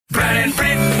and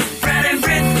Brit. Brad and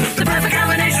Brit, the perfect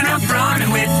combination of brawn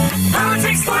and wit.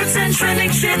 Politics, sports, and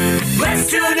trending shit. Let's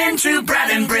tune into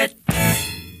Brad and Brit.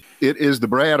 It is the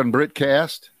Brad and Brit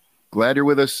cast. Glad you're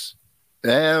with us.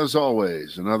 As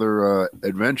always, another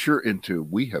adventure into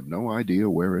we have no idea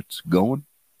where it's going.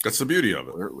 That's the beauty of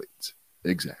it. Where it leads.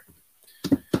 Exactly.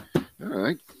 All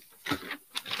right.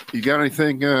 You got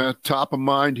anything top of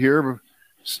mind here?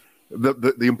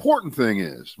 The important thing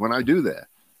is when I do that,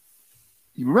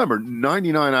 you remember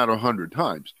 99 out of 100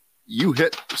 times you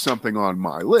hit something on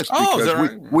my list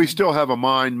because we still have a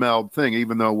mind meld thing,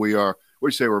 even though we are, what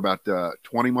do you say, we're about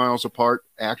 20 miles apart,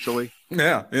 actually?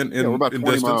 Yeah. We're about 20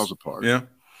 distance. Miles apart. Yeah.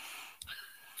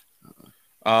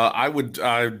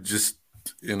 I just,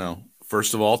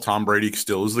 first of all, Tom Brady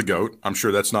still is the GOAT. I'm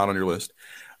sure that's not on your list.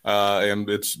 And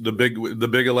it's the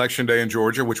big election day in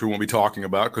Georgia, which we won't be talking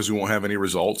about because we won't have any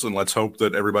results. And let's hope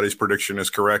that everybody's prediction is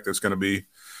correct. It's going to be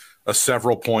a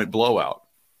several point blowout.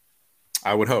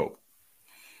 I would hope.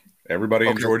 Everybody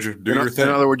in Georgia, do your thing.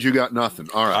 In other words, you got nothing.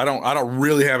 All right. I don't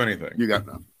really have anything. You got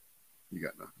nothing.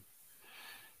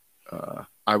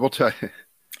 I will tell you.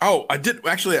 Oh, I did.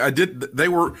 Actually, I did. They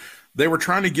were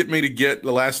trying to get me to get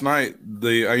last night.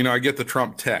 I get the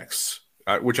Trump texts,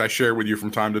 which I share with you from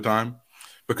time to time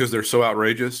because they're so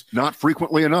outrageous. Not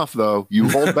frequently enough, though. You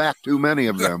hold back too many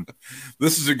of them.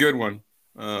 This is a good one.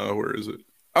 Where is it?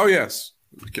 Oh, yes.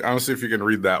 I'll see if you can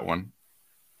read that one.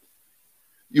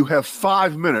 You have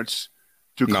 5 minutes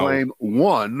to claim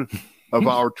one of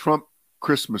our Trump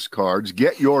Christmas cards.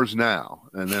 Get yours now.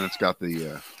 And then it's got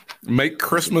the... Make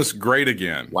Christmas great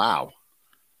again. Wow.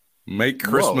 Make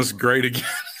Christmas great again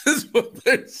is what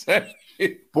they say.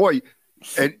 Boy,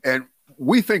 and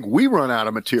we think we run out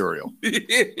of material.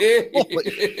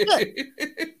 Holy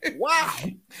shit. Wow.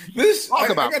 Talk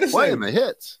about playing the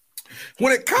hits.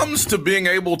 When it comes to being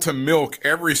able to milk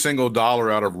every single dollar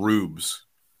out of rubes,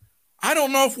 I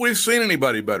don't know if we've seen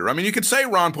anybody better. I mean, you could say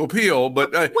Ron Popeil,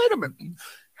 but... wait a minute.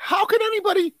 How could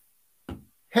anybody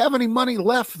have any money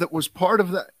left that was part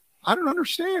of that? I don't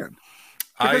understand.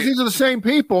 Because these are the same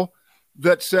people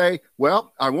that say,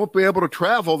 well, I won't be able to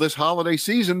travel this holiday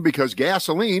season because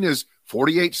gasoline is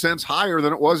 48 cents higher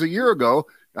than it was a year ago.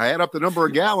 I add up the number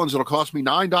of gallons. It'll cost me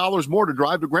 $9 more to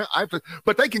drive to Grand.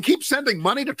 But they can keep sending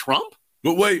money to Trump?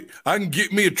 But wait, I can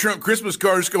get me a Trump Christmas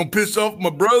card that's going to piss off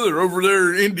my brother over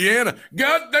there in Indiana.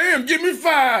 God damn, give me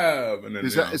 5. And then,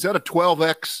 is that a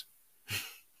 12X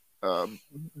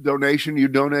donation? You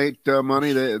donate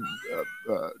money that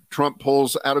Trump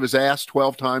pulls out of his ass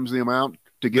 12 times the amount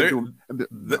to give to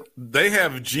him? They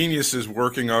have geniuses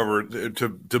working over to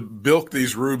bilk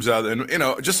these rubes out. And,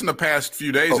 just in the past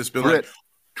few days, it's been like...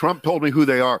 Trump told me who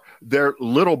they are. They're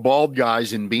little bald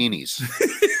guys in beanies.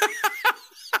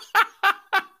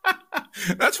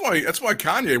 That's why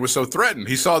Kanye was so threatened.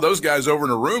 He saw those guys over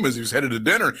in a room as he was headed to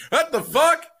dinner. What the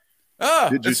fuck?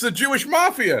 It's the Jewish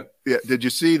mafia. Yeah. Did you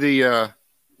see the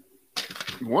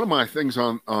one of my things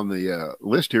on the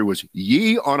list here was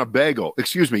ye on a bagel.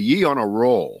 Excuse me, ye on a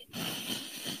roll.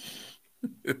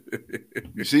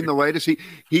 You seen the latest?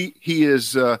 He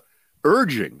is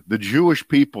urging the Jewish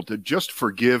people to just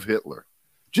forgive Hitler.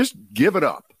 Just give it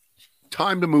up.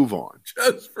 Time to move on.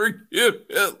 Just forgive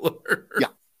Hitler.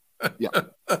 Yeah.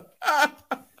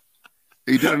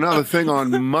 He did another thing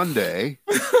on Monday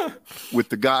with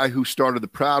the guy who started the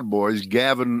Proud Boys,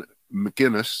 Gavin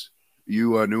McInnes.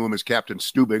 You knew him as Captain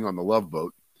Steubing on the Love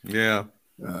Boat. Yeah.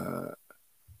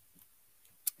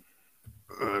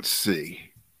 Let's see.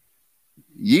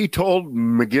 Ye told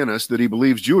McGinnis that he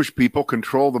believes Jewish people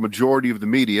control the majority of the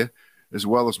media, as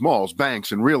well as malls,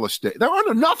 banks, and real estate. There aren't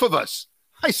enough of us.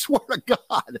 I swear to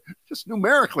God, just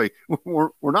numerically, we're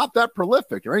not that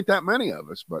prolific. There ain't that many of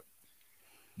us, but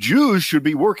Jews should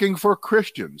be working for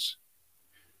Christians.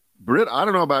 Britt, I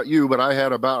don't know about you, but I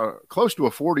had about close to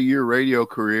a 40-year radio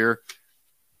career.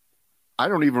 I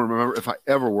don't even remember if I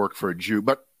ever worked for a Jew,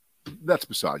 but that's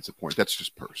besides the point. That's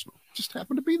just personal. It just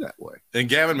happened to be that way. And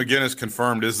Gavin McInnes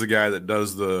confirmed is the guy that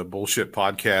does the bullshit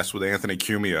podcast with Anthony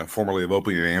Cumia, formerly of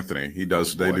Opie and Anthony.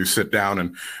 They do sit down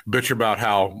and bitch about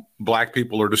how black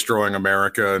people are destroying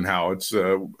America and how it's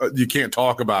you can't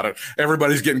talk about it.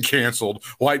 Everybody's getting canceled.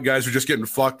 White guys are just getting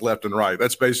fucked left and right.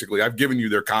 That's basically, I've given you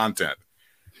their content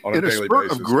on a daily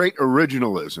basis. Of great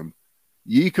originalism,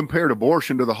 ye compared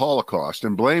abortion to the Holocaust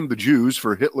and blamed the Jews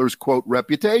for Hitler's, quote,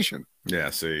 reputation.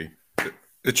 Yeah, see,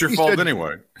 it's your fault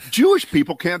anyway. Jewish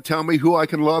people can't tell me who I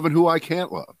can love and who I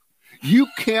can't love. You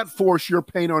can't force your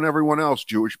pain on everyone else,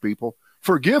 Jewish people.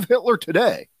 Forgive Hitler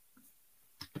today.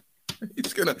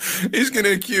 He's gonna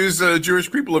accuse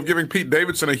Jewish people of giving Pete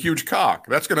Davidson a huge cock.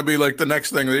 That's gonna be like the next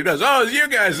thing that he does. Oh, it's you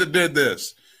guys that did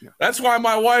this. That's why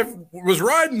my wife was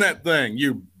riding that thing,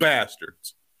 you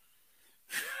bastards.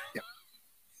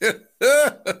 All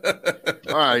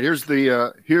right, here's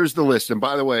the list. And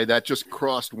by the way, that just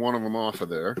crossed one of them off of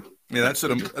there. Yeah, that's a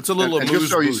little. And just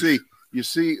so you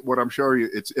see what I'm showing you.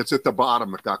 It's at the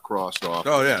bottom. It got crossed off.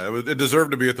 Oh yeah, it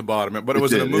deserved to be at the bottom, but it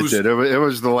was an amuse. It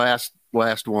was the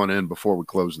last one in before we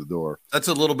closed the door. That's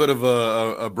a little bit of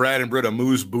a Brad and Britt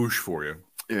amuse bouche for you.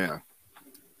 Yeah.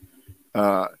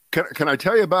 Can I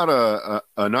tell you about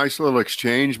a nice little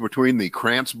exchange between the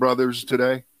Krantz brothers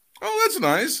today? Oh, that's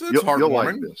nice. That's you'll heartwarming.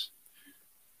 like this.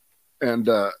 And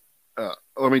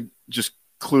let me just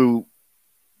clue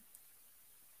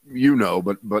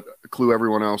but clue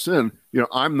everyone else in.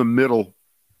 I'm the middle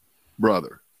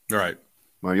brother. Right.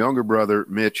 My younger brother,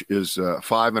 Mitch, is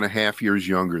 5.5 years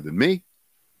younger than me.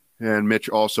 And Mitch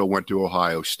also went to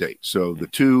Ohio State. So the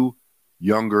two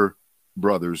younger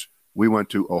brothers, we went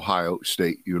to Ohio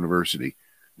State University.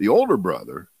 The older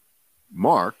brother,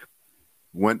 Mark,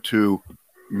 went to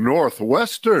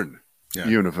Northwestern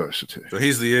University. So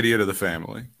he's the idiot of the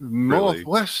family.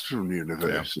 Northwestern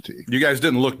University. Yeah. You guys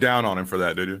didn't look down on him for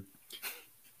that, did you?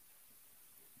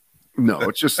 No,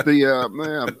 it's just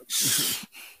the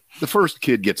first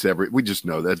kid gets we just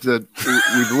know that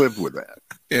we've lived with that.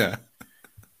 Yeah.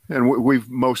 And we've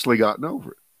mostly gotten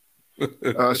over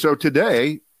it. So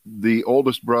today, the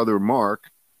oldest brother,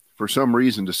 Mark, for some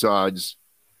reason decides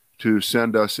to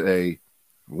send us a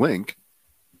link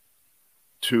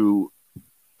to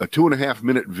a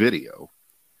 2.5-minute video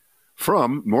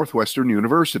from Northwestern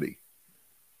University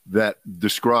that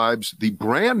describes the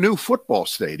brand new football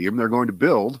stadium they're going to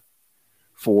build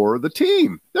for the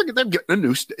team. They're getting a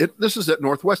new this is at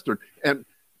Northwestern. And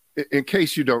in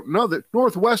case you don't know that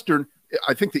Northwestern,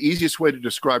 I think the easiest way to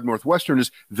describe Northwestern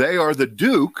is they are the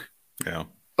Duke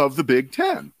of the Big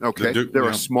Ten. Okay. They're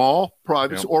a small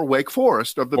private or Wake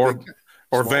Forest of the Big Ten.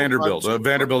 Or Vanderbilt.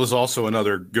 Vanderbilt is also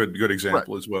another good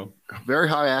example as well. Very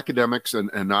high academics and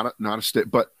not a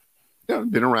state, but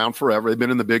been around forever. They've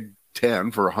been in the Big Ten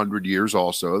for 100 years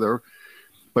also.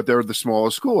 They're the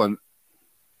smallest school. And,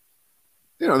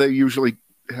 they usually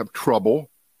have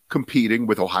trouble competing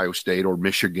with Ohio State or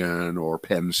Michigan or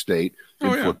Penn State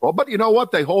in football. But you know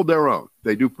what? They hold their own.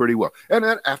 They do pretty well. And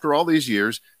then after all these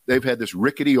years, they've had this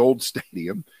rickety old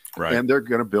stadium. Right. And they're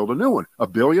going to build a new one,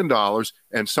 $1 billion.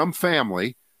 And some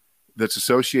family that's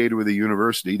associated with the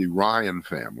university, the Ryan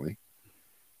family,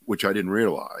 which I didn't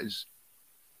realize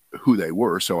who they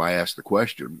were. So I asked the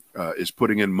question, is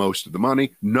putting in most of the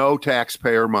money, no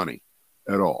taxpayer money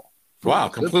at all. Wow.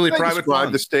 Completely private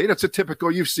funds. The state. It's a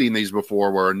typical, you've seen these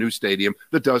before where a new stadium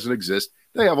that doesn't exist.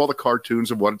 They have all the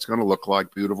cartoons of what it's going to look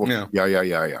like. Beautiful. Yeah.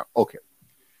 Okay.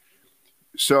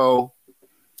 So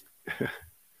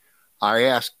I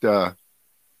asked on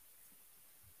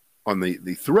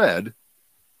the thread,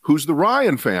 who's the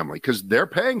Ryan family? Because they're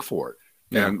paying for it.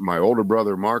 Yeah. And my older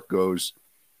brother, Mark, goes,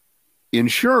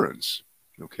 insurance.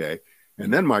 Okay.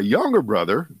 And then my younger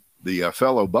brother, the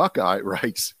fellow Buckeye,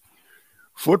 writes,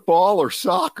 football or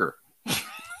soccer?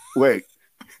 Wait.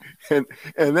 And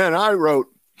then I wrote,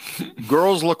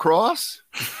 girls lacrosse?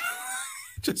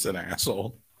 Just an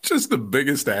asshole. Just the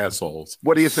biggest assholes.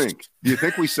 What do you think? Do you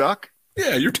think we suck?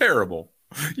 Yeah, you're terrible.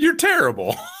 You're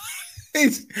terrible.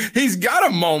 He's got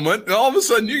a moment, and all of a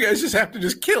sudden you guys just have to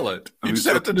just kill it. You just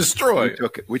have to destroy it.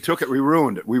 We took it. We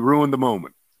ruined it. We ruined the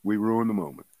moment.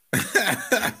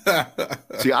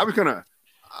 See, I'm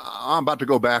about to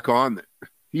go back on.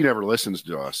 He never listens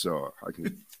to us, so I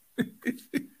can.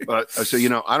 But I say,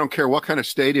 I don't care what kind of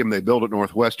stadium they build at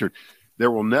Northwestern.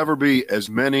 There will never be as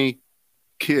many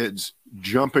kids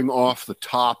jumping off the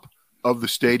top of the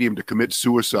stadium to commit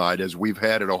suicide as we've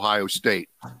had at Ohio State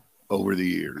over the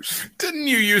years. Didn't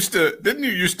you used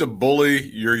to bully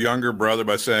your younger brother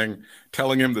by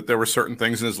telling him that there were certain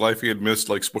things in his life he had missed,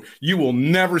 like sport? You will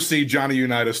never see Johnny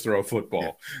Unitas throw a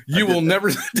football. Yeah, you will never.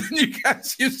 Didn't you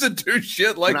guys used to do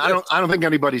shit like that? I don't think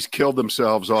anybody's killed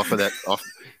themselves off of that.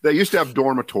 They used to have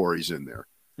dormitories in there.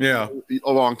 Yeah,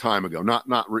 a long time ago. And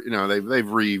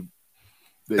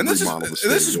this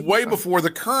is way before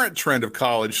the current trend of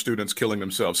college students killing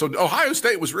themselves. So Ohio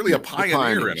State was really a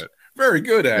pioneer in it. Very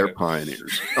good at it. They're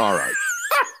pioneers. All right.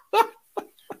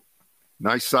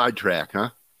 Nice sidetrack,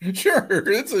 huh? Sure.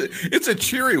 It's a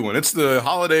cheery one. It's the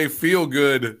holiday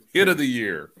feel-good hit of the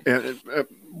year. And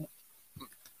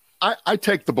I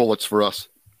take the bullets for us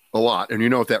a lot. And you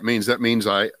know what that means? That means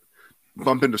I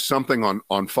bump into something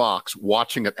on Fox,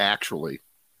 watching it actually,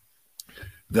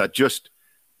 that just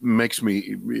makes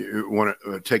me want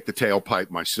to take the tailpipe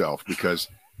myself, because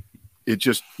it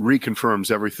just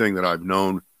reconfirms everything that I've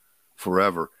known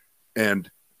forever. And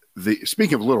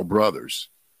speaking of little brothers,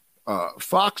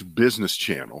 Fox Business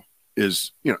Channel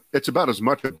is, it's about as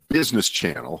much a business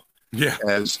channel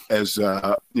as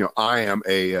I am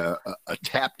a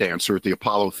tap dancer at the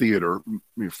Apollo Theater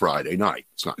Friday night.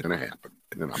 It's not going to happen.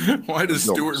 Why does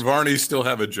Stuart Varney still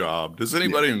have a job? Does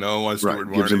anybody know why Stuart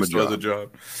Varney still has a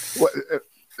job? Well,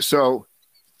 so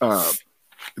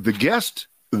the guest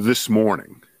this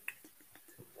morning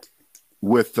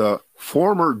with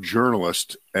former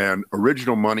journalist and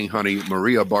original Money Honey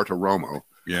Maria Bartiromo.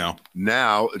 Yeah.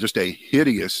 Now just a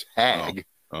hideous hag.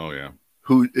 Oh yeah.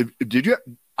 Who did you?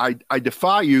 I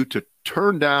defy you to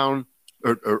turn down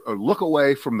or look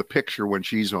away from the picture when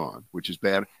she's on, which is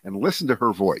bad, and listen to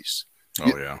her voice.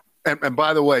 Oh yeah. And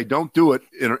by the way, don't do it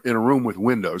in a room with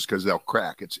windows because they'll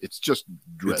crack. It's just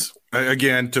dreadful.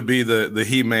 Again, to be the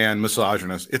he-man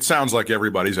misogynist, it sounds like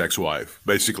everybody's ex-wife,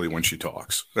 basically, when she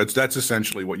talks. That's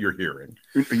essentially what you're hearing.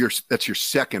 That's your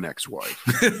second ex-wife.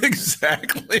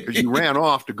 Exactly. Because you ran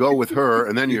off to go with her,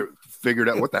 and then you figured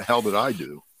out, what the hell did I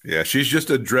do? Yeah, she's just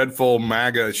a dreadful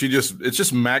MAGA. It's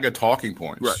just MAGA talking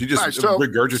points. Right. She just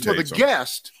regurgitates.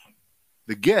 So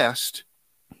the guest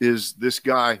is this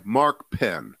guy, Mark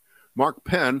Penn. Mark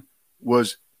Penn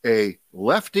was a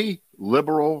lefty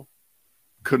liberal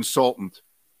consultant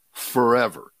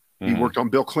forever. He worked on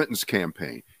Bill Clinton's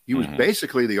campaign. He was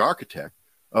basically the architect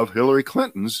of Hillary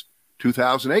Clinton's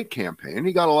 2008 campaign.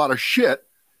 He got a lot of shit,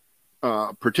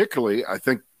 particularly, I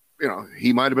think,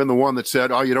 he might have been the one that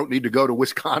said, oh, you don't need to go to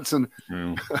Wisconsin,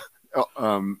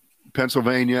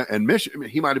 Pennsylvania, and Michigan.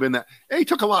 He might have been that. And he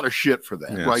took a lot of shit for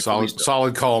that. Yeah, right?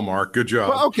 Solid call, Mark. Good job.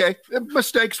 Well, okay.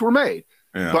 Mistakes were made.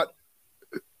 Yeah. But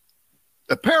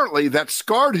apparently that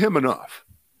scarred him enough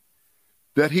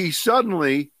that he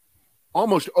suddenly,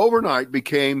 almost overnight,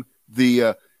 became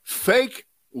the fake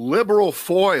liberal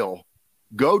foil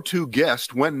go-to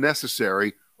guest when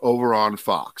necessary over on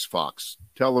Fox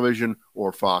Television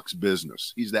or Fox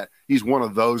Business. He's one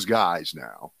of those guys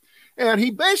now. And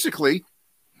he basically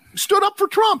stood up for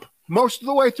Trump most of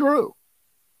the way through.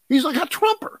 He's like a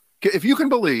Trumper. If you can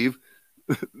believe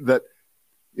that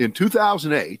in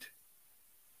 2008,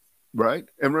 right?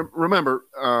 And remember,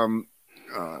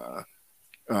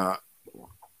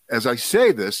 as I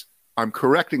say this, I'm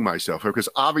correcting myself because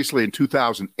obviously in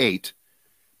 2008,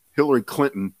 Hillary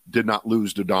Clinton did not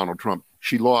lose to Donald Trump.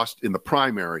 She lost in the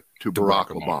primary to Barack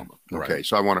Obama. Okay, right.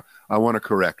 So I want to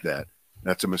correct that.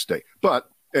 That's a mistake. But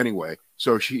anyway,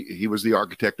 so he was the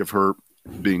architect of her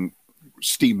being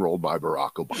steamrolled by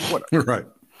Barack Obama. Whatever.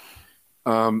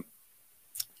 Right.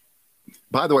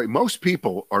 By the way, most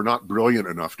people are not brilliant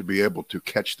enough to be able to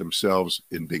catch themselves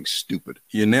in being stupid.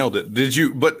 You nailed it. Did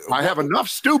you? But I have enough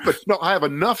stupid. No, I have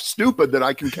enough stupid that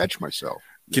I can catch myself.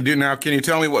 Can you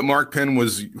tell me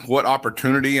what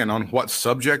opportunity and on what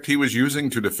subject he was using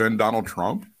to defend Donald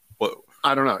Trump?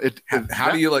 I don't know.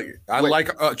 How do you like? Like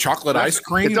chocolate ice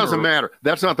cream. It doesn't matter.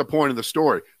 That's not the point of the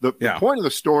story. The point of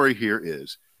the story here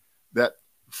is that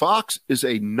Fox is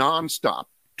a nonstop,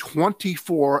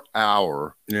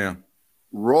 24-hour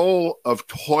roll of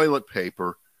toilet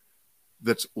paper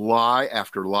that's lie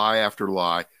after lie after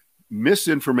lie,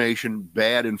 misinformation,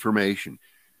 bad information.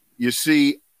 You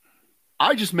see,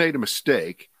 I just made a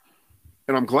mistake,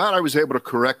 and I'm glad I was able to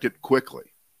correct it quickly.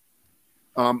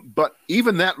 But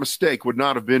even that mistake would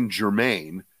not have been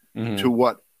germane to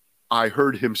what I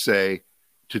heard him say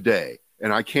today.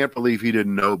 And I can't believe he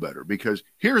didn't know better, because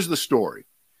here's the story.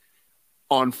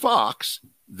 On Fox,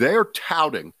 they're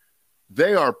touting,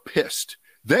 they are pissed.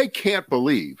 They can't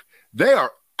believe, they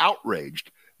are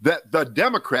outraged that the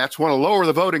Democrats want to lower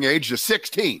the voting age to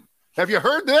 16. Have you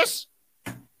heard this?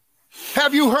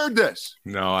 Have you heard this?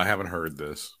 No, I haven't heard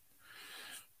this.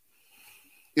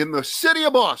 In the city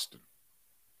of Boston,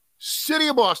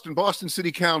 Boston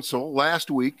City Council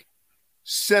last week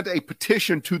sent a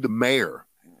petition to the mayor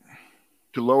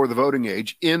to lower the voting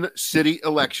age in city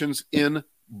elections in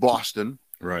Boston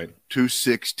to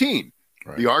 16.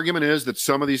 Right. The argument is that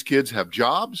some of these kids have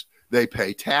jobs, they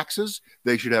pay taxes,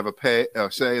 they should have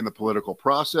a say in the political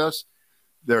process.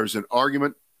 There's an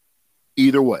argument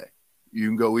either way. You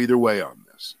can go either way on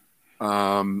this.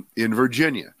 In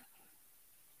Virginia,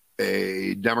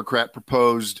 a Democrat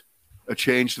proposed a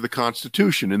change to the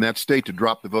Constitution in that state to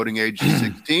drop the voting age to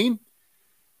 16,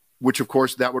 which, of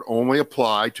course, that would only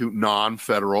apply to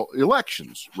non-federal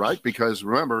elections, right? Because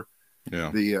remember,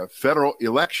 the federal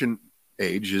election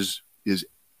age is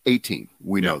 18.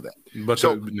 We know that. But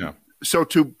so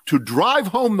to drive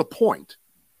home the point,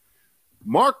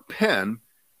 Mark Penn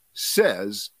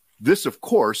says this, of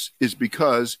course, is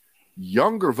because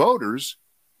younger voters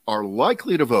are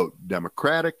likely to vote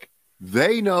Democratic.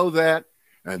 They know that.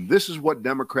 And this is what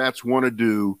Democrats want to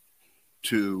do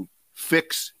to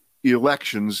fix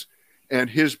elections. And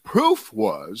his proof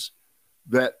was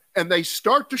that, and they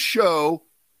start to show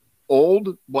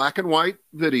old black and white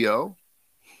video.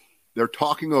 They're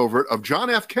talking over it of John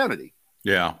F. Kennedy.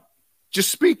 Yeah.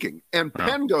 Just speaking. And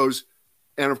Penn goes,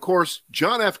 and of course,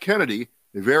 John F. Kennedy,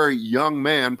 a very young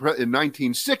man in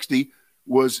 1960,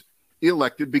 was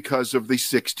elected because of the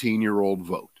 16-year-old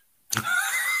vote.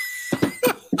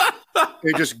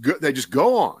 They just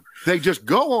go on. They just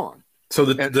go on. So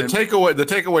the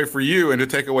takeaway for you and the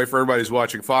takeaway for everybody who's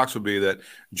watching Fox would be that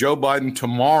Joe Biden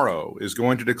tomorrow is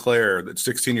going to declare that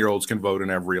 16-year-olds can vote in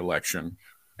every election.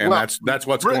 And that's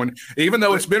what's going, even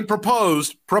though it's been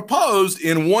proposed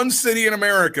in one city in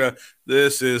America,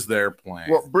 this is their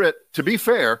plan. Well, Britt, to be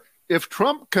fair, if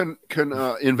Trump can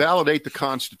invalidate the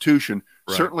Constitution,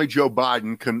 certainly Joe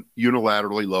Biden can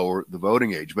unilaterally lower the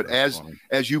voting age. But as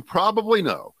you probably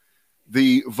know,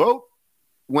 the vote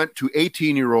went to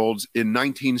 18-year-olds in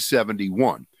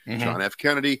 1971. John F.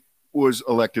 Kennedy was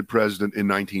elected president in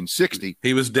 1960.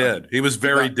 He was dead. He was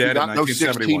very dead in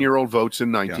 1971. No 16-year-old votes in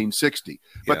 1960.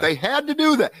 But they had to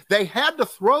do that. They had to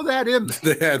throw that in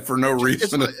there. They had for no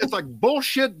reason. It's like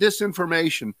bullshit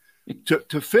disinformation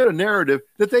to fit a narrative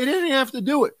that they didn't have to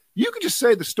do it. You could just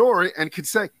say the story and could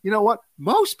say, you know what?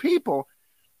 Most people,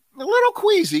 a little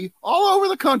queasy all over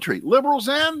the country, liberals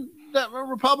and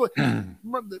Republicans,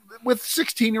 with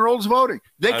 16-year-olds voting.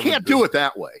 They can't do it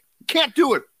that way. Can't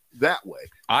do it that way.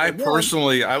 I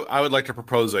personally would like to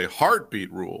propose a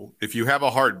heartbeat rule. If you have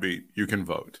a heartbeat, you can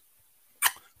vote.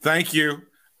 Thank you.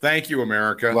 Thank you,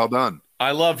 America. Well done.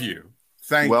 I love you.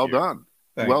 Thank you. Well done.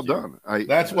 Thank well you. done.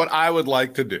 That's what I would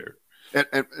like to do.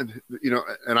 And you know,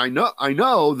 and I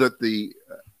know that the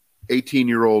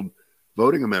 18-year-old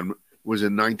voting amendment was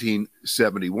in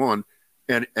 1971,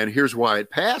 and here's why it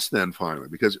passed then finally,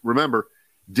 because remember,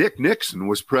 Dick Nixon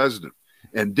was president,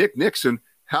 and Dick Nixon,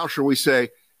 how shall we say,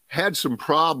 had some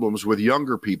problems with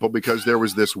younger people because there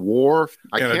was this war.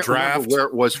 I can't remember where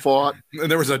it was fought.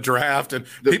 And there was a draft, and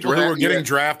people who were getting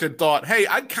drafted thought, hey,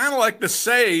 I'd kind of like to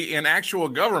say in actual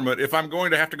government if I'm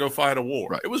going to have to go fight a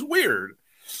war. Right. It was weird.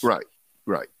 Right.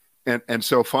 And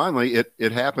so finally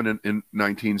it happened in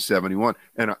 1971.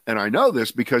 And I know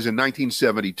this because in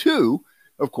 1972,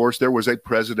 of course, there was a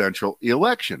presidential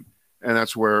election. And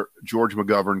that's where George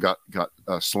McGovern got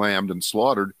slammed and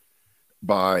slaughtered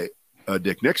by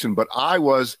Dick Nixon. But I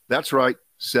was, that's right,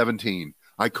 17.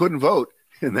 I couldn't vote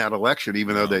in that election,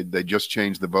 even though they just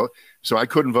changed the vote. So I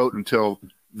couldn't vote until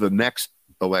the next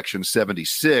election,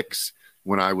 76,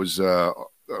 when I was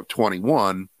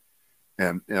 21.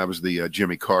 And that was the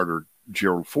Jimmy Carter,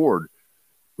 Gerald Ford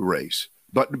race.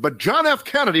 But John F.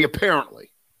 Kennedy apparently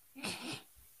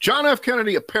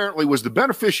was the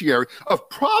beneficiary of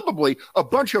probably a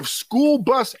bunch of school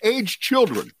bus age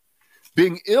children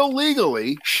being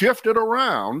illegally shifted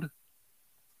around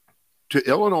to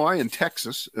Illinois and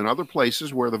Texas and other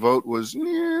places where the vote was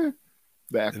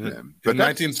back then. But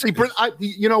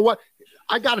you know what?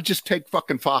 I got to just take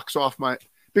fucking Fox off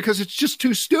because it's just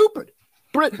too stupid.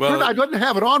 Britt, I didn't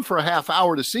have it on for a half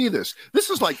hour to see this. This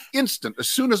is like instant. As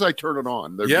soon as I turn it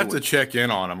on, you have to check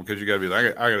in on them because you got to be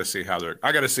like, I got to see how they're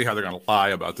going to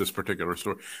lie about this particular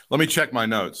story. Let me check my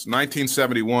notes.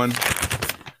 1971,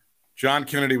 John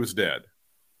Kennedy was dead.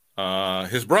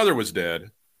 His brother was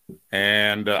dead,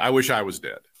 and I wish I was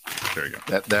dead. There you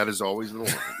go. That is always the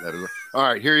line. All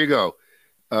right. Here you go.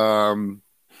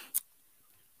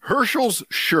 Herschel's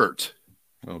shirt.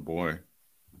 Oh boy.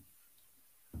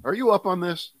 Are you up on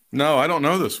this? No, I don't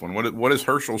know this one. What is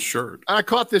Herschel's shirt? I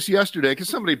caught this yesterday because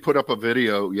somebody put up a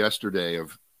video yesterday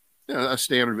of a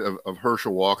standard of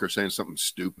Herschel Walker saying something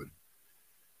stupid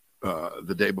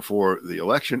the day before the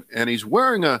election. And he's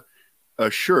wearing a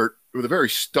shirt with a very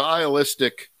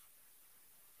stylistic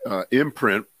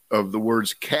imprint of the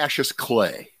words Cassius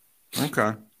Clay.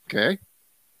 Okay.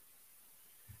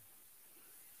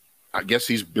 I guess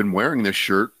he's been wearing this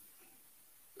shirt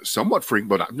somewhat frequent,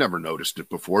 but I've never noticed it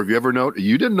before. Have you ever noticed?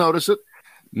 You didn't notice it?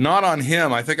 Not on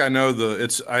him. I think I know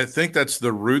I think that's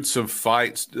the Roots of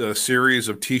Fight series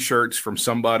of T-shirts from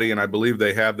somebody, and I believe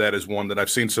they have that as one that I've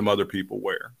seen some other people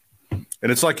wear.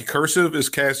 And it's like a cursive. Is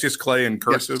Cassius Clay in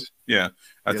cursive? Yes. Yeah,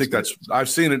 I think that's. I've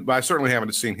seen it, but I certainly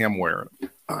haven't seen him wear it.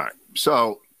 All right.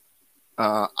 So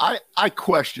I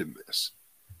question this.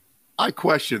 I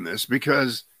question this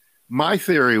because my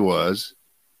theory was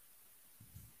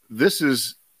this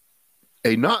is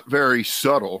a not very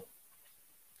subtle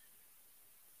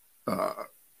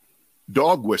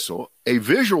dog whistle, a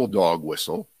visual dog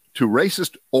whistle to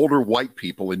racist older white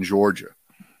people in Georgia.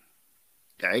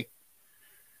 Okay.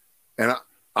 And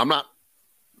I'm not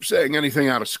saying anything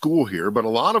out of school here, but a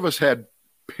lot of us had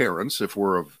parents, if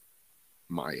we're of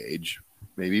my age,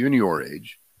 maybe even your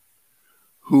age,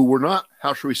 who were not,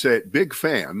 how should we say it, big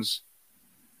fans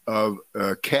of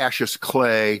Cassius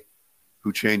Clay,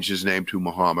 who changed his name to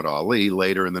Muhammad Ali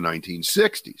later in the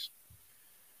 1960s.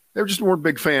 They just weren't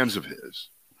big fans of his.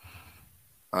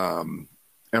 And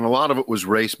a lot of it was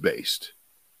race-based.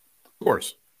 Of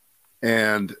course.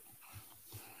 And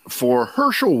for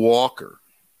Herschel Walker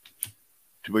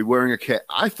to be wearing a cap,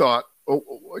 I thought, oh,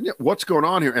 what's going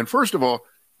on here? And first of all,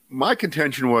 my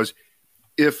contention was,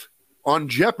 if on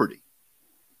Jeopardy,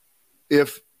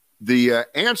 if the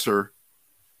answer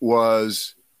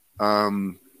was,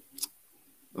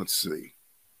 let's see,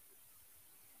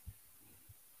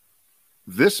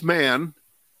 this man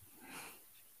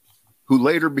who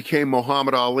later became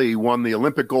Muhammad Ali won the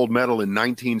Olympic gold medal in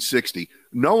 1960,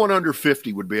 no one under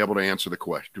 50 would be able to answer the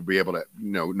question, to be able to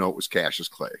know it was Cassius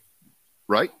Clay,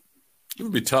 right? It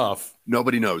would be tough.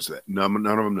 Nobody knows that. None of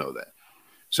them know that.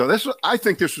 So I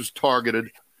think this was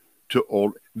targeted to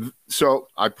old. So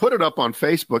I put it up on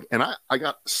Facebook, and I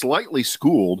got slightly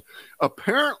schooled.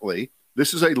 Apparently,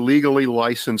 this is a legally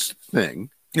licensed thing.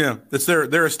 Yeah, it's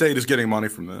their estate is getting money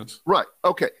from this. Right.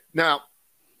 Okay. Now,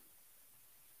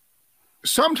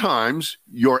 sometimes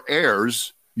your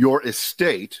heirs, your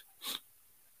estate,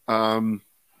 can,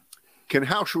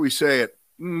 how should we say it,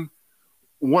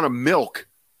 want to milk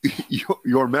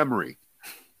your memory,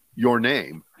 your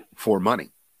name for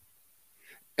money.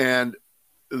 And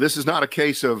this is not a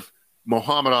case of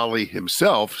Muhammad Ali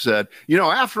himself said,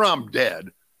 after I'm dead,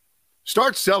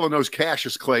 start selling those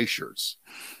Cassius Clay shirts.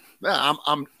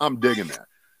 I'm digging that.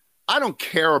 I don't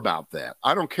care about that.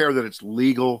 I don't care that it's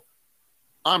legal.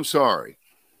 I'm sorry.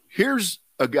 Here's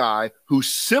a guy who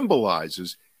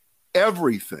symbolizes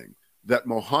everything that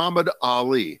Muhammad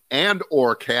Ali and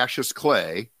or Cassius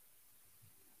Clay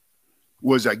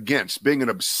was against, being an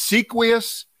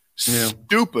obsequious,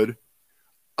 stupid,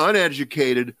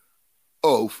 uneducated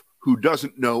oaf who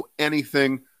doesn't know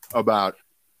anything about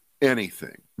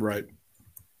anything. Right.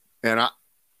 And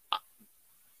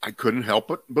I couldn't help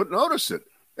but notice it.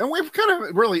 And we've kind of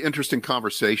a really interesting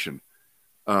conversation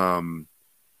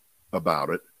about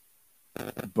it.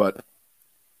 But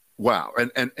wow.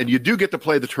 And you do get to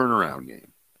play the turnaround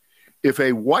game. If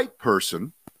a white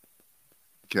person,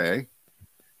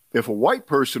 if a white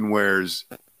person wears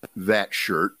that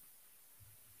shirt,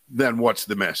 then what's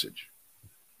the message?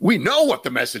 We know what the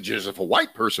message is if a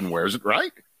white person wears it,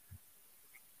 right?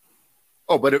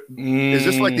 Oh, but is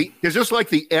this like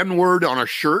the N-word on a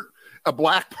shirt? A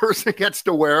black person gets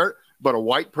to wear it, but a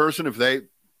white person,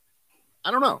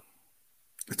 I don't know.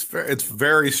 It's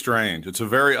very strange. It's a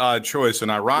very odd choice. And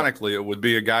ironically, it would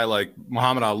be a guy like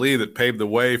Muhammad Ali that paved the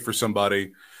way for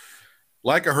somebody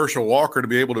like a Herschel Walker to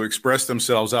be able to express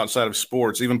themselves outside of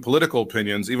sports, even political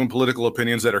opinions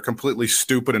that are completely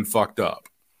stupid and fucked up.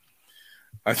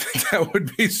 I think that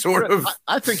would be sort of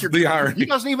I think the irony. He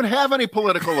doesn't even have any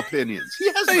political opinions.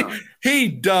 He has none. He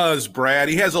does, Brad.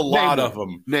 He has a lot of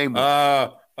them. Name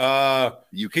one.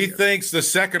 He thinks the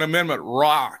Second Amendment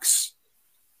rocks.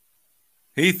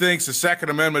 He thinks the Second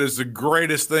Amendment is the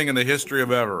greatest thing in the history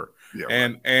of ever. Yeah,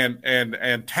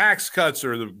 and tax cuts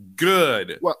are the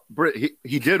good. Well, Britt,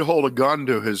 he did hold a gun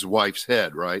to his wife's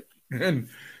head, right? And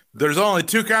there's only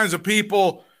two kinds of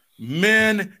people,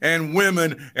 men and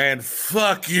women, and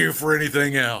fuck you for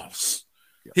anything else.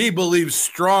 Yeah. He believes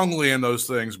strongly in those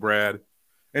things, Brad.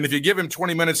 And if you give him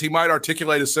 20 minutes, he might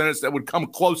articulate a sentence that would come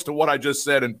close to what I just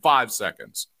said in 5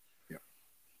 seconds. Yeah.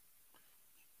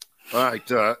 All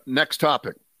right, next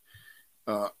topic.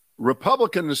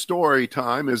 Republican story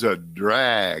time is a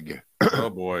drag.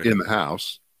 Oh, boy. In the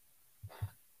House.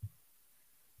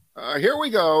 Here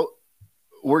we go.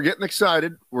 We're getting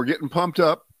excited. We're getting pumped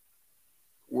up.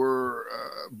 We're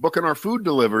booking our food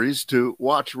deliveries to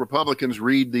watch Republicans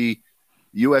read the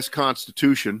U.S.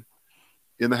 Constitution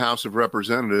in the House of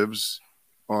Representatives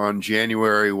on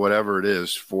January, whatever it is,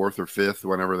 4th or 5th,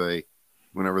 whenever they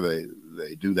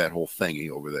do that whole thingy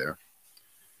over there.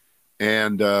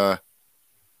 And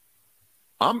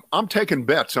I'm taking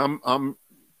bets. I'm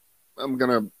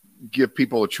gonna give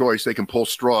people a choice. They can pull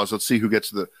straws. Let's see who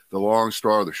gets the long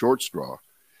straw or the short straw.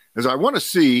 As I want to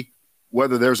see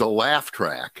whether there's a laugh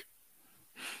track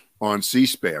on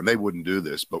C-SPAN. They wouldn't do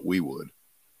this, but we would.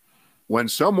 When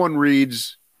someone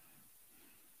reads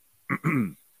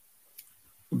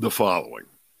the following.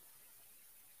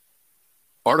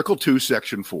 Article 2,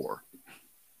 Section 4.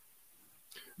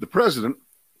 The President,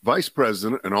 Vice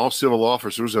President, and all civil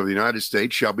officers of the United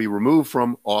States shall be removed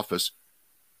from office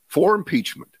for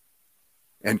impeachment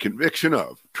and conviction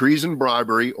of treason,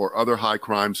 bribery, or other high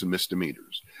crimes and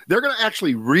misdemeanors. They're going to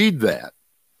actually read that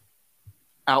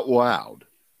out loud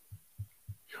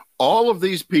all of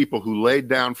these people who laid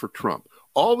down for Trump,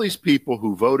 all these people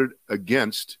who voted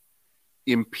against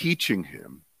impeaching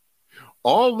him,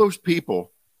 all those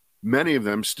people, many of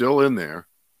them still in there,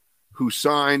 who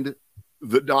signed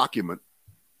the document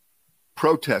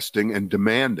protesting and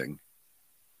demanding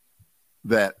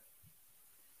that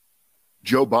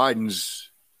Joe Biden's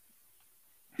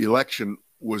election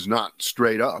was not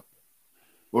straight up.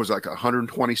 What was it, like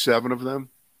 127 of them?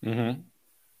 Mm-hmm.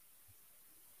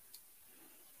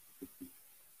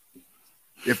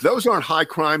 If those aren't high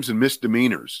crimes and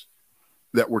misdemeanors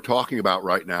that we're talking about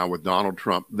right now with Donald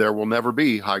Trump, there will never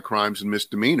be high crimes and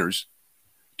misdemeanors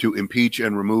to impeach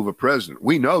and remove a president.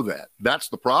 We know that. That's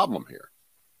the problem here.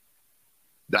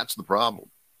 That's the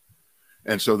problem.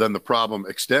 And so then the problem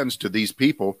extends to these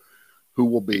people who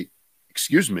will be,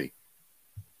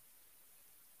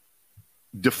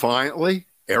 defiantly,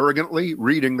 arrogantly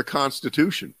reading the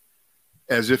Constitution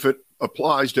as if it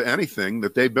applies to anything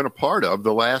that they've been a part of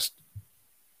the last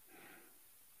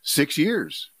 6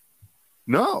 years.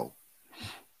 No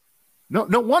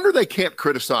wonder they can't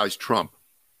criticize Trump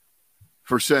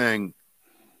for saying,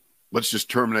 let's just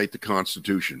terminate the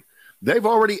Constitution. They've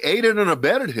already aided and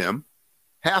abetted him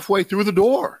halfway through the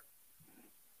door.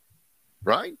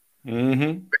 Right?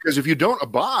 Mm-hmm. Because if you don't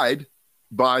abide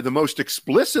by the most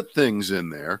explicit things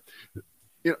in there,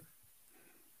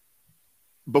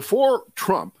 before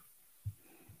Trump,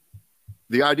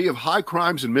 the idea of high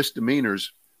crimes and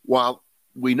misdemeanors, while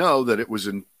we know that it was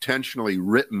intentionally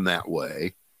written that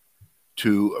way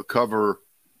to cover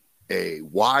a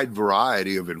wide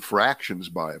variety of infractions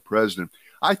by a president,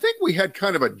 I think we had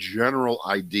kind of a general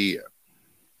idea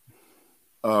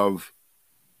of,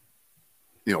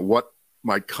 what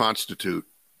might constitute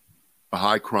a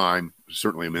high crime,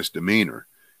 certainly a misdemeanor.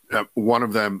 One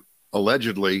of them,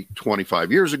 allegedly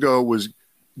 25 years ago, was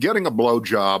getting a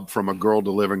blowjob from a girl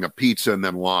delivering a pizza and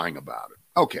then lying about it.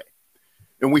 Okay.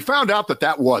 And we found out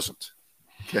that wasn't.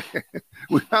 Okay.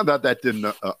 We found out that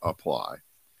didn't apply.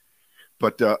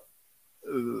 But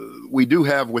we do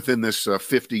have within this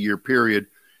 50-year period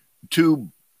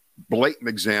two blatant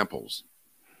examples,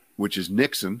 which is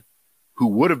Nixon, who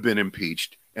would have been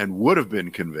impeached and would have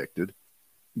been convicted,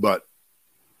 but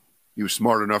he was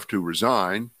smart enough to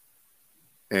resign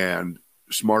and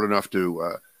smart enough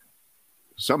to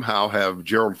somehow have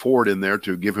Gerald Ford in there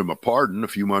to give him a pardon a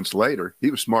few months later.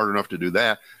 He was smart enough to do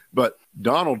that. But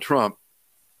Donald Trump,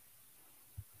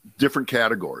 different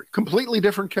category, completely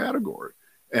different category.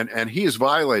 And he has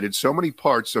violated so many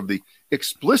parts of the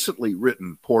explicitly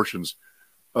written portions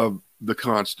of the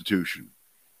Constitution.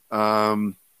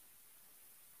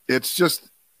 It's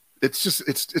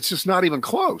just not even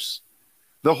close.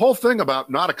 The whole thing about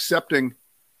not accepting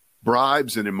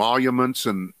bribes and emoluments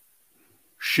and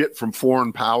shit from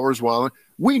foreign powers,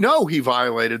 we know he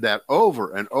violated that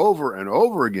over and over and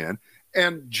over again.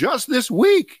 And just this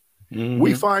week,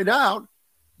 we find out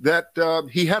that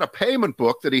he had a payment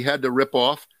book that he had to rip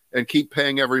off and keep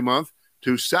paying every month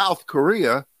to South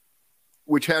Korea,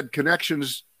 which had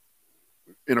connections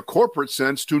in a corporate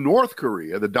sense to North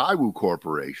Korea, the Daewoo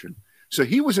Corporation. So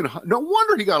he was no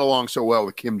wonder he got along so well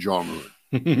with Kim Jong-un.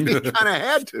 He kind of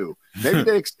had to. Maybe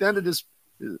they extended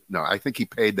no, I think he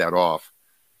paid that off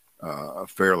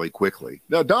fairly quickly.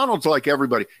 Now, Donald's like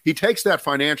everybody. He takes that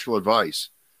financial advice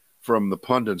from the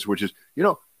pundits, which is,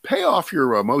 pay off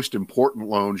your most important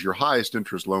loans, your highest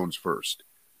interest loans first.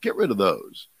 Get rid of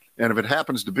those. And if it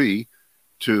happens to be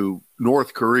to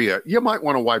North Korea, you might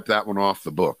want to wipe that one off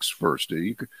the books first.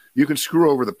 You can screw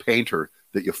over the painter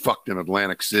that you fucked in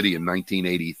Atlantic City in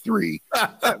 1983.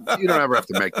 You don't ever have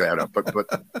to make that up.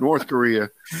 But North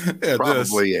Korea,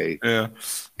 probably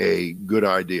a good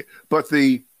idea. But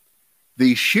the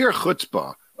sheer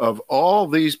chutzpah of all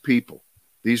these people,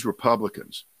 these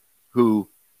Republicans, who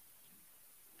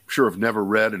sure have never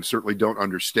read and certainly don't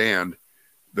understand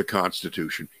the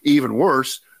Constitution. Even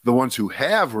worse, the ones who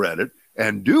have read it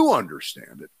and do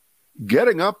understand it,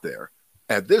 getting up there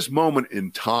at this moment in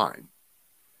time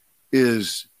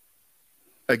is,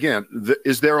 again,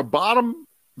 is there a bottom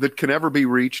that can ever be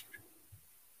reached?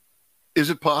 Is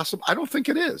it possible? I don't think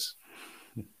it is.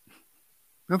 I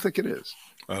don't think it is.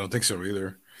 I don't think so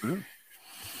either. Yeah.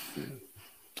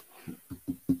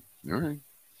 All right.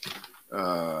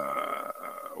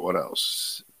 What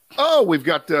else? Oh, we've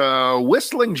got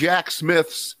Whistling Jack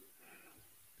Smith's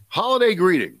holiday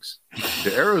greetings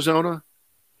to Arizona,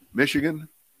 Michigan,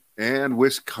 and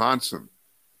Wisconsin.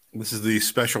 This is the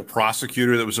special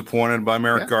prosecutor that was appointed by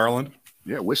Merrick Garland.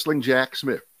 Yeah, Whistling Jack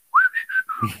Smith.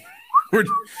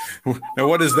 Now,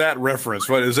 what is that reference?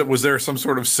 What is it? Was there some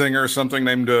sort of singer or something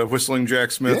named Whistling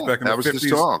Jack Smith back in the 50s? That was his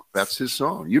song. That's his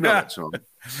song. You know that song.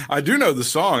 I do know the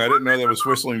song. I didn't know that was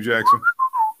Whistling Jack Smith.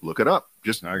 Look it up.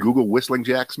 Just Google Whistling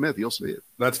Jack Smith. You'll see it.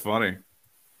 That's funny.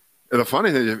 And the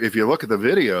funny thing, if you look at the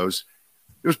videos,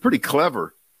 it was pretty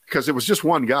clever because it was just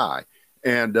one guy.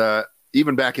 And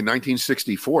even back in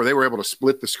 1964, they were able to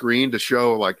split the screen to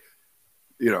show, like,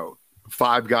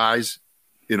 5 guys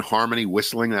in harmony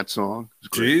whistling that song.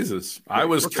 Jesus. I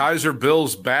was Kaiser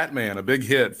Bill's Batman, a big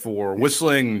hit for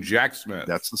Whistling Jack Smith.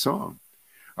 That's the song.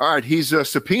 All right. He's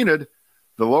subpoenaed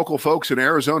the local folks in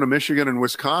Arizona, Michigan, and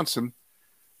Wisconsin,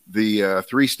 the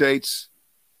 3 states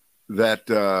that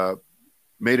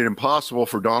made it impossible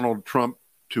for Donald Trump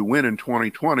to win in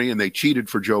 2020, and they cheated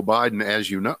for Joe Biden, as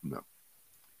you know.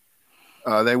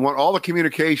 They want all the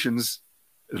communications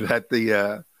that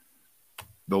the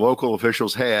local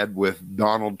officials had with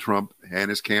Donald Trump and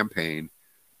his campaign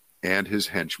and his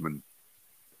henchmen,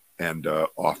 and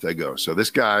off they go. So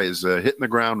this guy is hitting the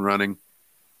ground running,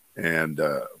 and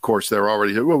of course they're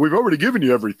already, well, we've already given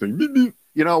you everything.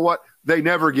 You know what? They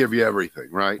never give you everything,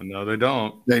 right? No, they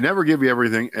don't. They never give you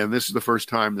everything, and this is the first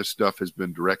time this stuff has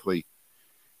been directly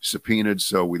subpoenaed.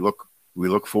 So we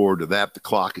look forward to that. The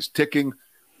clock is ticking.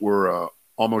 We're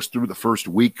almost through the first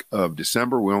week of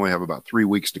December. We only have about 3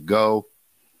 weeks to go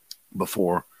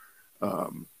before,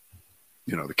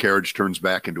 the carriage turns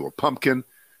back into a pumpkin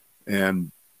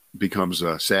and becomes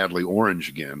sadly orange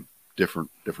again. Different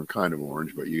kind of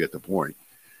orange, but you get the point.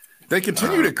 They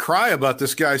continue to cry about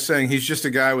this guy saying he's just a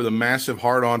guy with a massive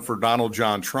hard-on for Donald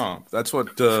John Trump. That's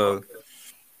what the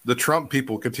Trump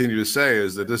people continue to say,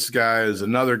 is that this guy is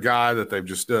another guy that they've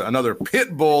just another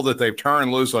pit bull that they've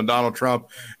turned loose on Donald Trump.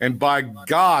 And by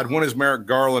God, when is Merrick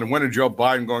Garland and when is Joe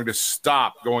Biden going to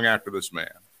stop going after this man?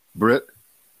 Britt,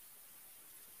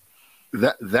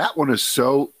 that one is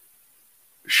so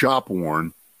shop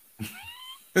worn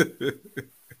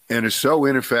and is so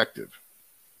ineffective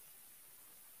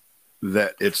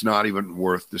that it's not even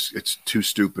worth this. It's too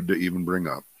stupid to even bring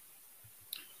up.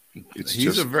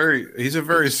 He's a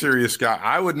very serious guy.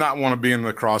 I would not want to be in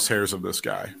the crosshairs of this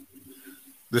guy,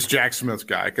 this Jack Smith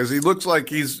guy, because he looks like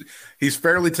he's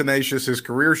fairly tenacious. His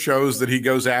career shows that he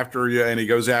goes after you, and he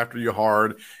goes after you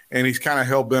hard, and he's kind of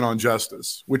hell bent on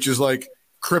justice, which is like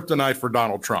kryptonite for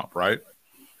Donald Trump, right?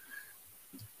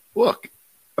 Look,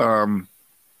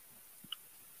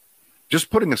 just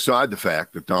putting aside the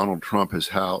fact that Donald Trump has,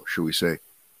 how should we say,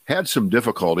 had some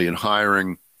difficulty in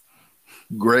hiring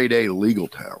grade A legal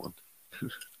talent.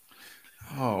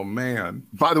 Oh, man.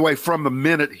 By the way, from the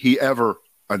minute he ever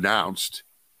announced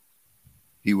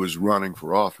he was running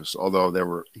for office,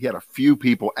 although he had a few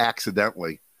people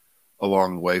accidentally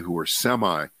along the way who were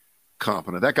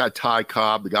semi-competent. That guy, Ty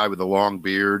Cobb, the guy with the long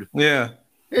beard. Yeah.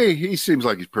 Hey, he seems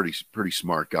like he's pretty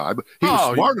smart guy, but he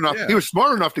was smart enough. Yeah. He was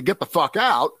smart enough to get the fuck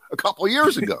out a couple of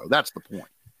years ago. That's the point.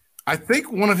 I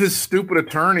think one of his stupid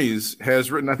attorneys has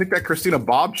written, I think that Christina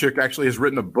Bob chick actually has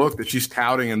written a book that she's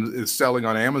touting and is selling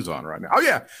on Amazon right now. Oh,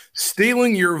 yeah.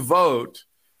 Stealing Your Vote,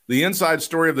 the inside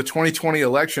story of the 2020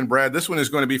 election, Brad. This one is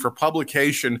going to be for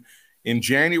publication in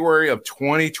January of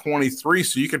 2023.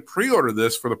 So you can pre-order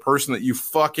this for the person that you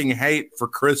fucking hate for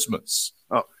Christmas.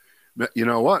 Oh, you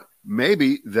know what?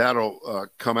 Maybe that'll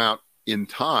come out in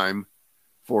time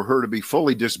for her to be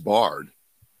fully disbarred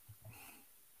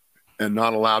and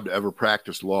not allowed to ever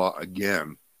practice law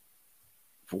again.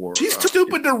 She's too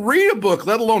stupid to read a book,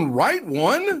 let alone write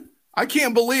one. I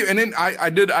can't believe. And then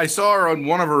I saw her on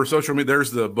one of her social media.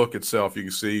 There's the book itself. You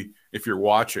can see if you're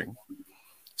watching.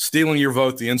 Stealing Your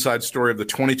Vote, the inside story of the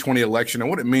 2020 election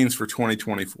and what it means for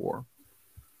 2024.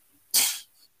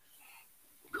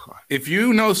 If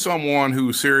you know someone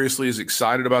who seriously is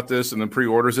excited about this and then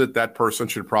pre-orders it, that person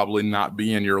should probably not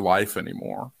be in your life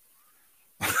anymore.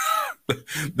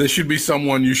 This should be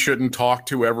someone you shouldn't talk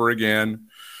to ever again.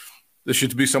 This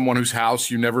should be someone whose house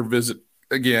you never visit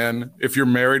again. If you're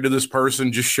married to this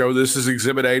person, just show this as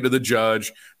Exhibit A to the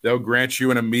judge. They'll grant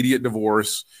you an immediate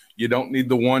divorce. You don't need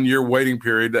the 1-year waiting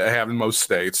period that I have in most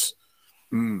states.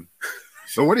 Mm.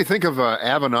 So what do you think of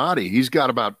Avenatti? He's got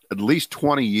about at least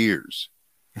 20 years.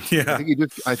 Yeah.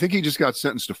 I think he just got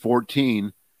sentenced to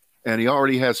 14, and he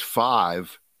already has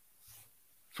 5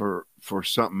 for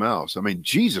something else. I mean,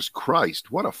 Jesus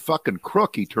Christ, what a fucking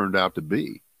crook he turned out to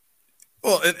be.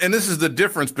 Well, and this is the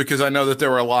difference, because I know that there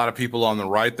were a lot of people on the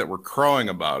right that were crowing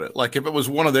about it. Like if it was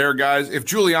one of their guys, if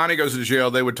Giuliani goes to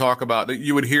jail, they would talk about it.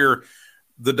 You would hear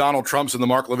the Donald Trumps and the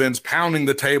Mark Levins pounding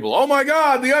the table. Oh my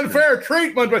God, the unfair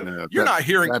treatment. But you're not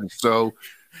hearing. That is so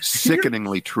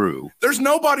sickeningly true. There's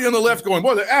nobody on the left going,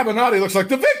 well, the Avenatti looks like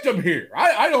the victim here.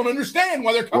 I don't understand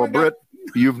why they're coming. Well, Britt,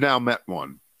 you've now met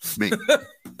one. Me.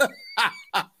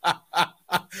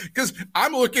 Because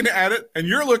I'm looking at it and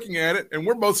you're looking at it and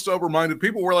we're both sober-minded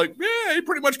people. We're like, yeah, he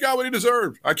pretty much got what he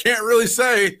deserved. I can't really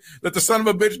say that the son of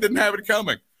a bitch didn't have it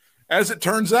coming. As it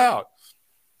turns out,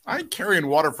 I ain't carrying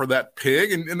water for that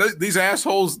pig. And these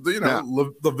assholes,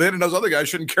 Levin and those other guys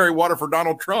shouldn't carry water for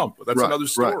Donald Trump. But that's another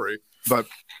story. Right.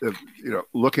 But,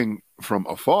 looking from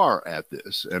afar at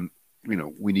this, and,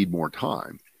 we need more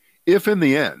time. If in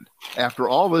the end, after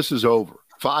all this is over,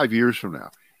 5 years from now,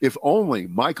 if only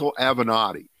Michael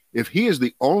Avenatti, if he is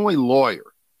the only lawyer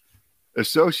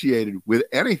associated with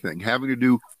anything having to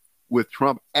do with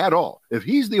Trump at all, if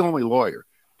he's the only lawyer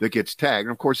that gets tagged,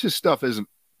 and of course his stuff isn't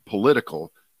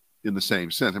political in the same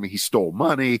sense. I mean, he stole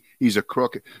money, he's a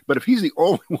crook, but if he's the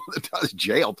only one that does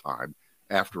jail time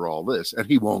after all this, and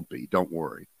he won't be, don't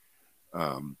worry,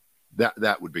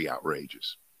 that would be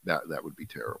outrageous. That would be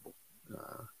terrible,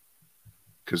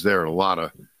 because there are a lot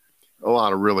of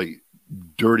really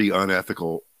dirty,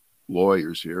 unethical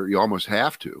lawyers here. You almost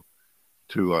have to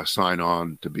sign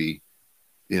on to be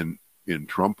in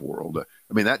Trump world.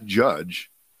 I mean, that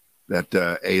judge, that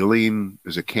Aileen,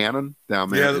 is a Cannon down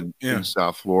there in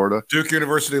South Florida, Duke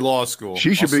University Law School.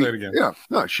 She should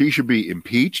she should be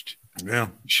impeached. Yeah,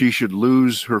 she should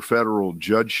lose her federal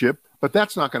judgeship. But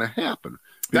that's not going to happen.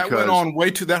 That went on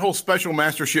way too. That whole special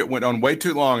mastership went on way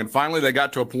too long, and finally they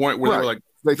got to a point where they were like,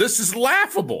 this is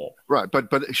laughable. Right.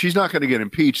 But she's not going to get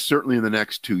impeached, certainly in the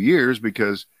next 2 years,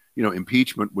 because,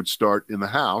 impeachment would start in the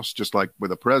House, just like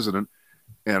with a president.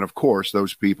 And of course,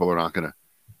 those people are not going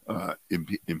to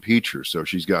impeach her. So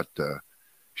she's got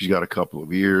a couple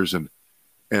of years.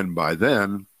 And by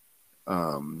then,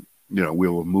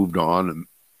 we'll have moved on. And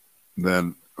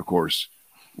then, of course,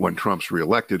 when Trump's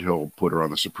reelected, he'll put her on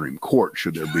the Supreme Court,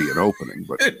 should there be an opening.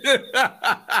 But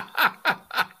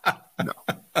no.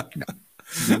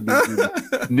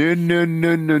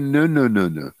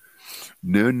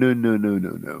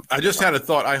 No. I just had a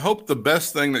thought. I hope the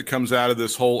best thing that comes out of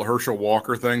this whole Herschel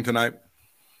Walker thing tonight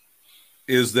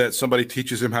is that somebody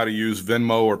teaches him how to use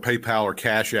Venmo or PayPal or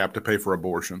Cash App to pay for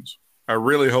abortions. I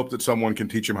really hope that someone can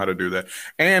teach him how to do that.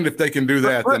 And if they can do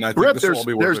that, then I think this will all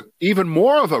be worth it. There's even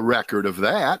more of a record of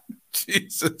that.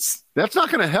 Jesus. That's not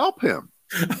going to help him.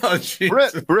 Oh,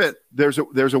 Britt, there's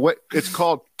a way. It's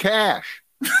called cash.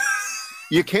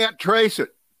 You can't trace it.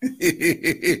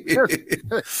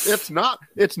 It's not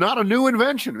a new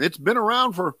invention. It's been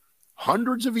around for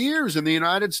hundreds of years in the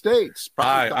United States.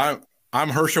 Hi, I'm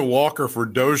Herschel Walker for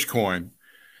Dogecoin.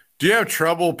 Do you have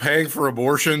trouble paying for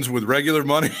abortions with regular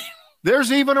money?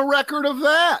 There's even a record of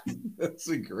that. That's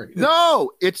a great.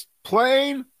 No, it's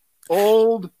plain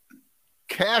old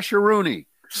casharoonie.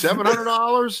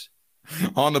 $700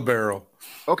 on the barrel.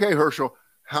 Okay, Herschel,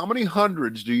 how many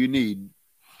hundreds do you need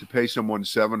to pay someone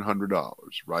 $700?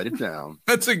 Write it down.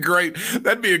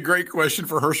 That'd be a great question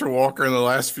for Herschel Walker in the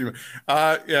last few.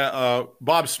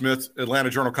 Bob Smith,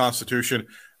 Atlanta Journal-Constitution.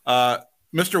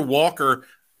 Mr. Walker,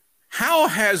 how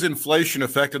has inflation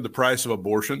affected the price of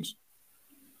abortions?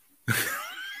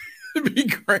 It'd be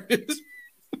great.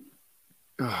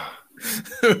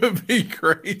 It'd be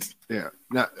great. Yeah.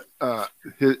 Now,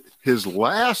 his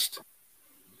last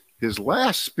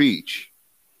speech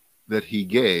that he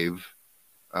gave,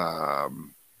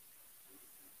 and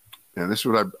this is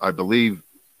what I believe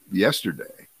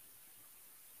yesterday,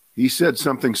 he said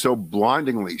something so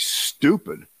blindingly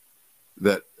stupid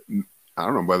that I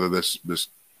don't know whether this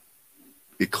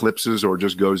eclipses or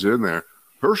just goes in there.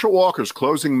 Herschel Walker's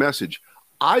closing message: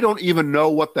 I don't even know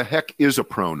what the heck is a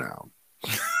pronoun.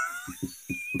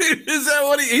 Is that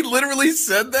what he literally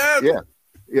said that?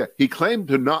 Yeah. He claimed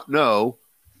to not know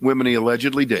women he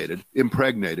allegedly dated,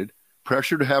 impregnated,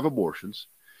 pressured to have abortions.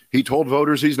 He told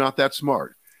voters he's not that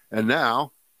smart. And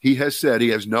now he has said he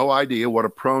has no idea what a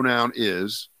pronoun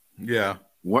is. Yeah.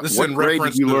 What grade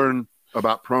did you learn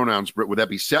about pronouns, Britt? Would that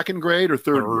be second grade or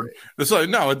third grade?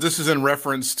 No, this is in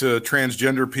reference to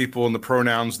transgender people and the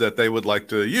pronouns that they would like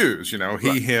to use.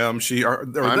 He, him, she, or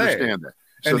they. I understand that.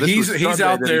 So and he's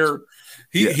out there.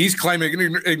 He's claiming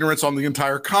ignorance on the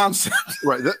entire concept.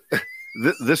 Right.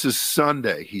 This is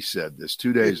Sunday. He said this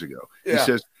 2 days ago. Yeah. He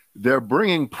says they're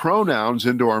bringing pronouns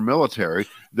into our military.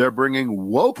 They're bringing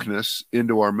wokeness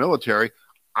into our military.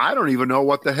 I don't even know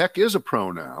what the heck is a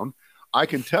pronoun. I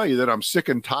can tell you that I'm sick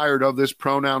and tired of this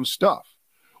pronoun stuff.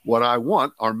 What I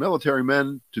want our military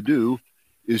men to do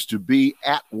is to be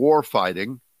at war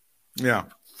fighting. Yeah.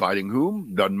 Fighting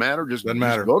whom? Doesn't matter. Just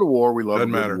go to war. We love to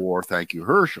go to war. Thank you,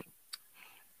 Herschel.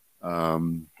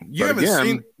 You haven't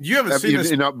seen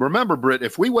this. Remember, Britt,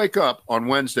 if we wake up on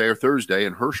Wednesday or Thursday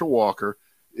and Herschel Walker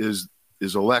is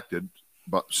elected,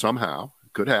 but somehow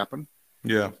it could happen.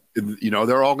 Yeah.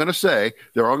 They're all going to say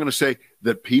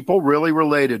that people really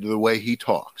related to the way he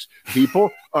talks.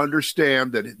 People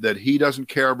understand that he doesn't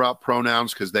care about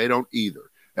pronouns because they don't either.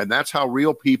 And that's how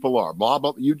real people are. Blah,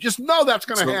 blah. You just know that's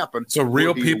going to happen. So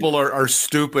real people are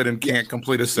stupid and can't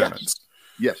complete a sentence.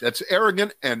 Yes, that's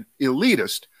arrogant and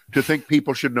elitist to think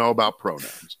people should know about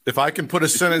pronouns. If I can put a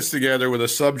sentence together with a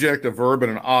subject, a verb,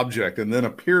 and an object, and then a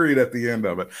period at the end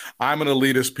of it, I'm an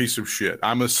elitist piece of shit.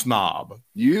 I'm a snob.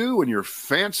 You and your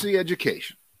fancy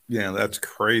education. Yeah, that's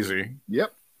crazy.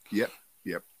 Yep.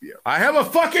 I have a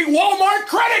fucking Walmart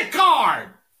credit card.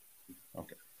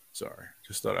 Okay, sorry.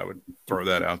 Just thought I would throw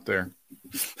that out there.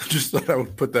 Just thought I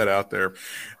would put that out there.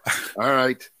 All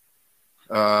right.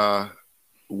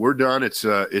 We're done. It's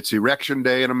Erection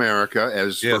Day in America,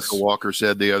 as Herschel Walker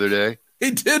said the other day.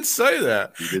 He did say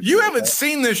that. You haven't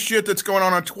seen this shit that's going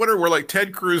on Twitter where like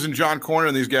Ted Cruz and John Cornyn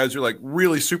and these guys are like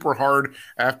really super hard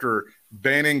after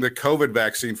banning the COVID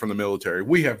vaccine from the military.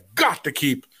 We have got to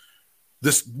keep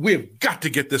this. We have got to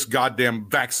get this goddamn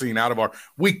vaccine out of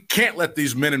we can't let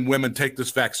these men and women take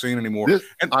this vaccine anymore.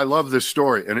 I love this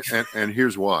story. And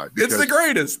here's why. It's the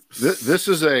greatest. This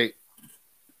is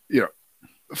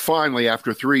finally,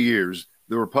 after 3 years,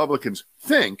 the Republicans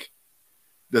think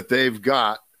that they've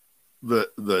got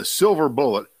the silver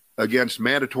bullet against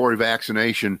mandatory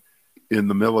vaccination in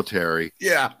the military.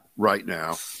 Yeah. Right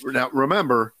now. Now,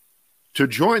 remember, to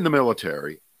join the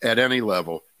military at any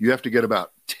level, you have to get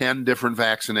about 10 different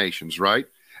vaccinations, right?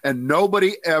 And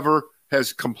nobody ever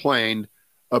has complained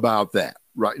about that,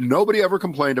 right? Nobody ever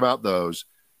complained about those.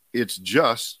 It's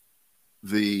just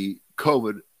the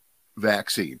COVID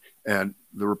vaccine. And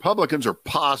the Republicans are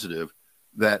positive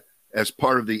that as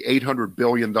part of the $800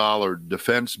 billion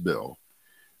defense bill,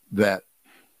 that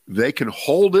they can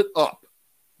hold it up.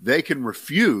 They can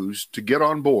refuse to get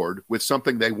on board with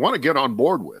something they want to get on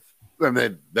board with.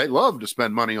 And they love to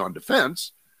spend money on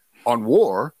defense, on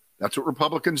war. That's what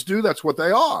Republicans do. That's what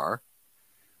they are.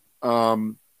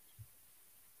 And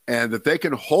that they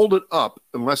can hold it up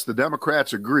unless the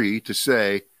Democrats agree to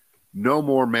say no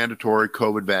more mandatory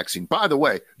COVID vaccine. By the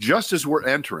way, just as we're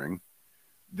entering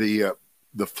the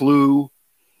flu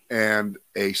and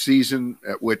a season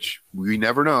at which we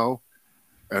never know,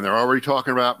 and they're already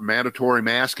talking about mandatory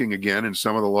masking again in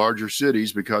some of the larger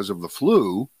cities because of the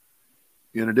flu,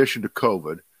 in addition to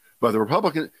COVID. But the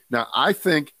Republican, now I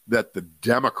think that the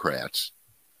Democrats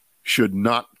should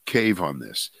not cave on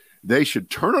this. They should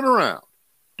turn it around,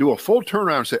 do a full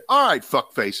turnaround and say, all right,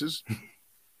 fuck faces.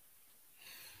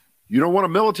 You don't want a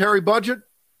military budget?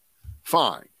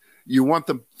 Fine. You want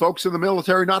the folks in the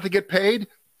military not to get paid?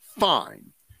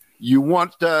 Fine. You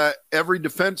want every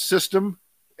defense system,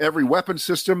 every weapon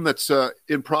system that's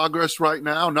in progress right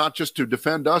now, not just to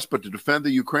defend us, but to defend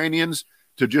the Ukrainians,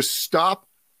 to just stop?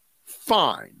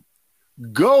 Fine.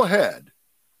 Go ahead.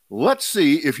 Let's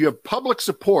see if you have public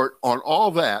support on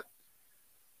all that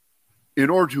in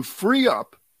order to free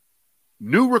up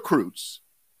new recruits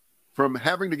from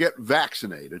having to get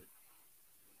vaccinated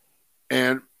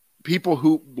and people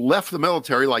who left the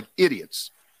military like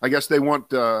idiots. I guess they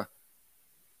want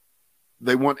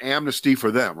amnesty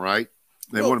for them, right?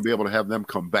 They want to be able to have them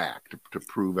come back to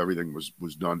prove everything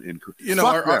was done incorrectly. You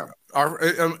know,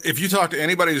 if you talk to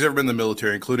anybody who's ever been in the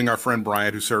military, including our friend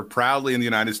Brian, who served proudly in the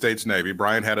United States Navy,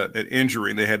 Brian had an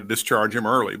injury and they had to discharge him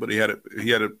early, but he had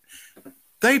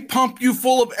they pump you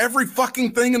full of every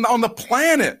fucking thing on the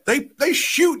planet. They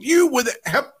shoot you with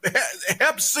Hep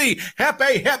C, Hep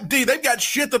A, Hep D. They've got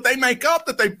shit that they make up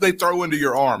that they throw into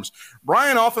your arms.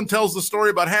 Brian often tells the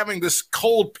story about having this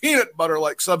cold peanut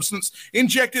butter-like substance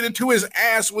injected into his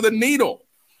ass with a needle.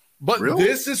 But really?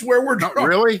 This is where we're not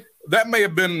really. That may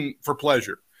have been for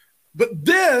pleasure, but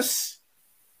this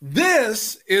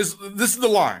is the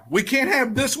line. We can't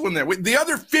have this one there. The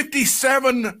other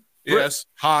 57. Yes,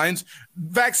 Heinz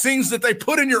vaccines that they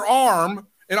put in your arm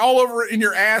and all over in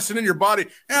your ass and in your body.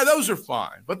 Yeah, those are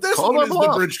fine. But this one is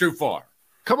the bridge too far.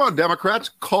 Come on, Democrats,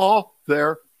 call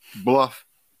their bluff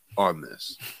on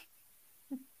this.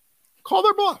 Call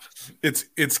their bluff.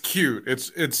 It's cute.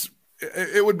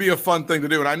 It would be a fun thing to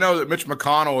do. And I know that Mitch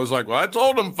McConnell was like, well, I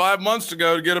told them 5 months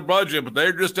ago to get a budget, but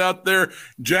they're just out there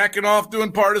jacking off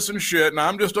doing partisan shit. And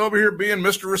I'm just over here being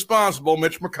Mr. Responsible,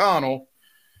 Mitch McConnell.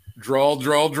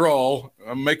 Drawl.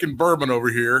 I'm making bourbon over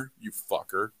here, you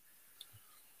fucker.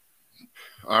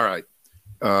 All right.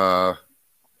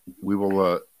 We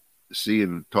will see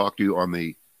and talk to you on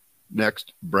the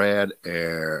next Brad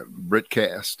and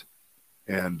Britcast.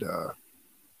 And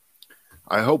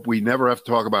I hope we never have to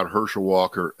talk about Herschel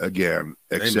Walker again,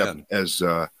 except Amen. as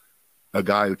a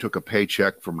guy who took a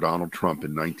paycheck from Donald Trump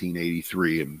in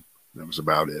 1983, and that was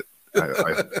about it.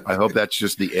 I hope that's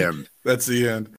just the end. That's the end.